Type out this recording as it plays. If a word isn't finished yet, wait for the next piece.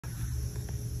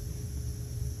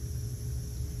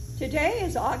Today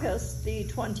is August the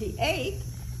 28th,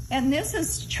 and this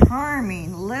is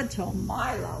charming little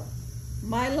Milo.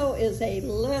 Milo is a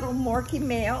little Morkie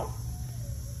male.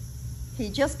 He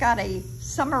just got a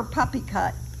summer puppy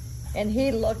cut, and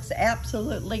he looks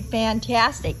absolutely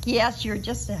fantastic. Yes, you're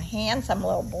just a handsome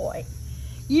little boy.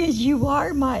 Yes, you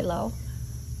are, Milo.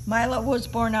 Milo was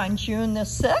born on June the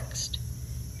 6th,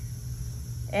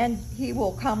 and he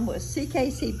will come with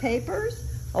CKC papers,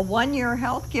 a 1-year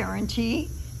health guarantee.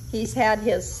 He's had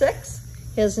his 6,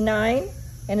 his 9,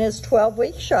 and his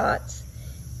 12-week shots.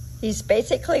 He's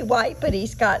basically white, but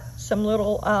he's got some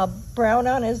little brown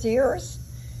on his ears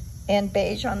and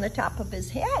beige on the top of his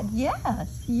head.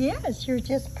 Yes, yes, you're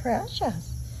just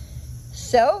precious.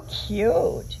 So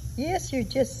cute. Yes, you're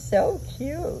just so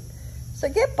cute. So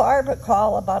give Barb a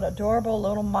call about adorable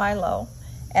little Milo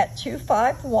at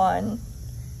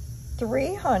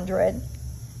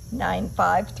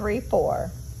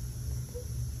 251-300-9534.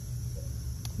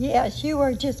 Yes, you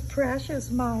are just precious,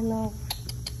 Milo.